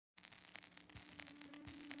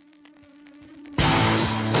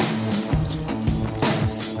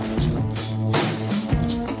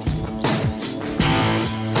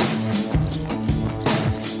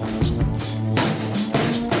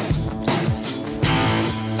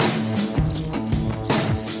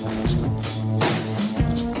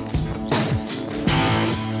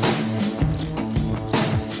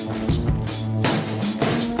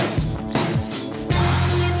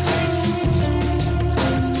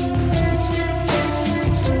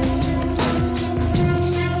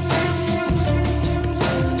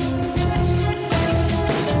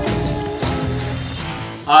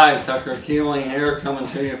Hi, Tucker Keeling here, coming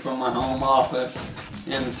to you from my home office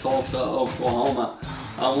in Tulsa, Oklahoma.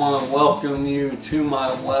 I want to welcome you to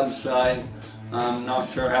my website. I'm not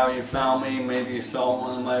sure how you found me. Maybe you saw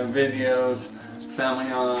one of my videos, found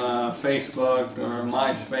me on Facebook or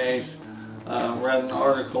MySpace, read an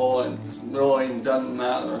article. It really doesn't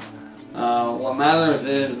matter. What matters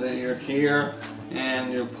is that you're here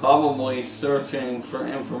and you're probably searching for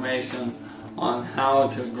information on how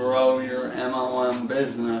to grow your MLM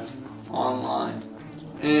business online.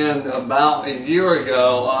 And about a year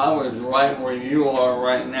ago, I was right where you are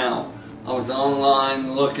right now. I was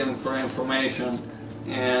online looking for information,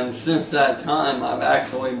 and since that time I've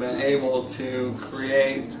actually been able to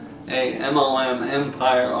create a MLM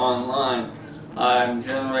Empire Online. I've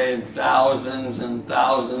generated thousands and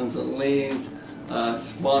thousands of leads,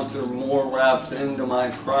 sponsored more reps into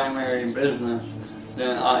my primary business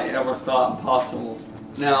than I ever thought possible.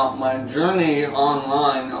 Now, my journey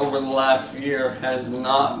online over the last year has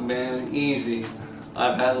not been easy.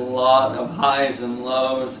 I've had a lot of highs and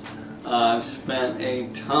lows. I've spent a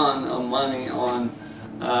ton of money on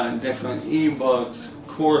different ebooks,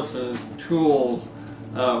 courses, tools,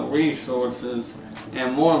 resources,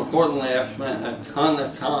 and more importantly, I've spent a ton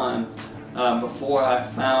of time before I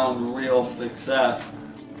found real success.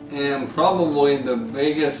 And probably the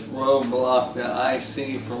biggest roadblock that I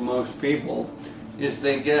see for most people is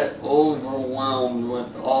they get overwhelmed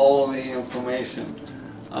with all the information.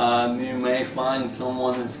 You may find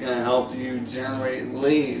someone that's going to help you generate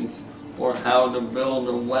leads, or how to build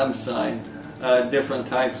a website, different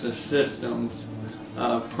types of systems,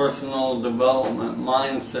 personal development,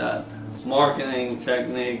 mindset, marketing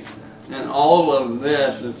techniques, and all of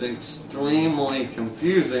this is extremely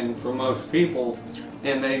confusing for most people,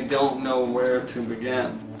 and they don't know where to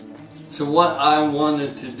begin. So what I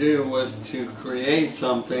wanted to do was to create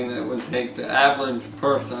something that would take the average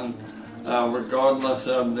person, regardless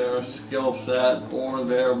of their skill set or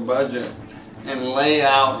their budget, and lay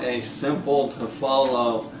out a simple to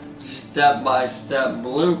follow, step-by-step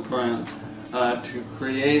blueprint to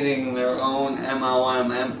creating their own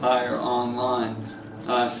MLM Empire Online.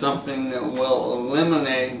 Something that will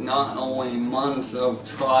eliminate not only months of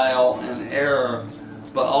trial and error,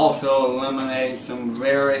 but also eliminate some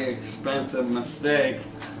very expensive mistakes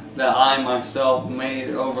that I myself made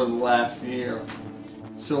over the last year.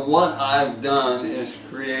 So what I've done is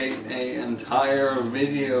create an entire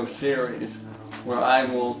video series where I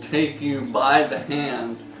will take you by the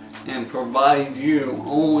hand and provide you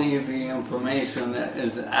only the information that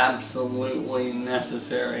is absolutely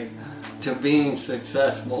necessary to being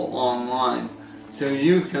successful online, so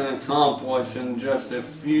you can accomplish in just a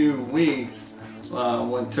few weeks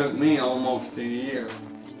what took me almost a year.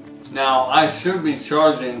 Now, I should be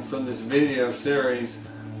charging for this video series,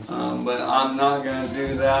 but I'm not going to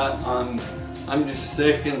do that. I'm just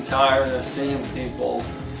sick and tired of seeing people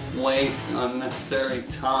waste unnecessary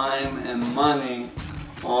time and money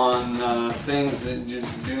on things that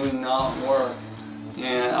just do not work.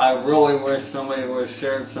 And I really wish somebody would have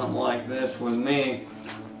shared something like this with me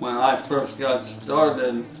when I first got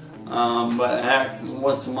started. But heck,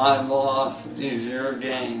 what's my loss is your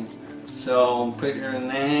gain. So put your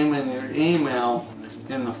name and your email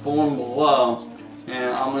in the form below,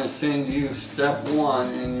 and I'm going to send you step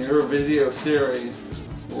 1 in your video series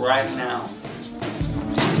right now.